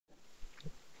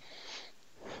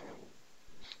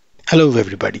Hello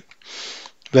everybody,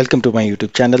 welcome to my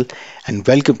YouTube channel and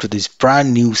welcome to this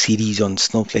brand new series on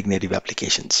Snowflake Native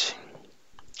Applications.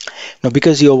 Now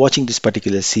because you are watching this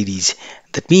particular series,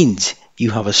 that means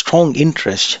you have a strong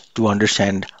interest to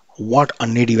understand what a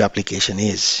native application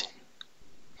is.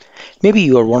 Maybe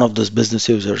you are one of those business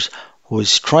users who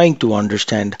is trying to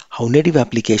understand how native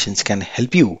applications can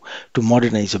help you to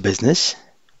modernize your business.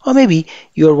 Or maybe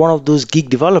you are one of those geek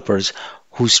developers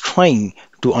who's trying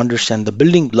to understand the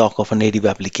building block of a native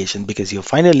application because your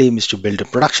final aim is to build a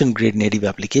production grade native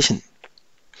application.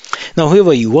 Now,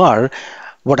 whoever you are,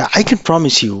 what I can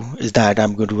promise you is that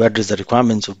I'm going to address the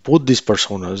requirements of both these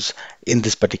personas in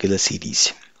this particular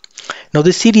series. Now,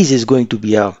 this series is going to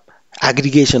be a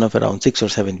aggregation of around 6 or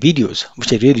 7 videos,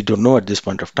 which I really don't know at this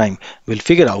point of time. We'll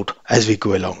figure out as we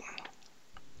go along.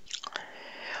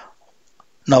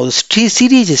 Now, the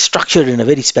series is structured in a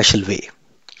very special way.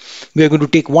 We are going to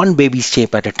take one baby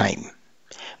step at a time.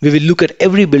 We will look at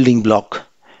every building block.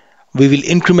 We will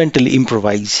incrementally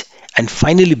improvise and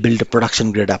finally build a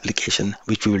production grade application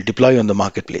which we will deploy on the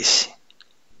marketplace.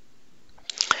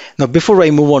 Now, before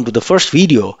I move on to the first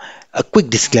video, a quick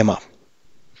disclaimer.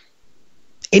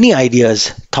 Any ideas,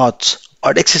 thoughts,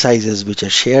 or exercises which are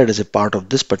shared as a part of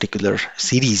this particular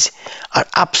series are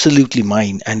absolutely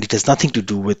mine and it has nothing to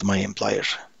do with my employer.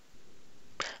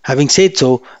 Having said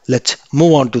so, let's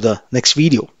move on to the next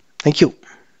video. Thank you.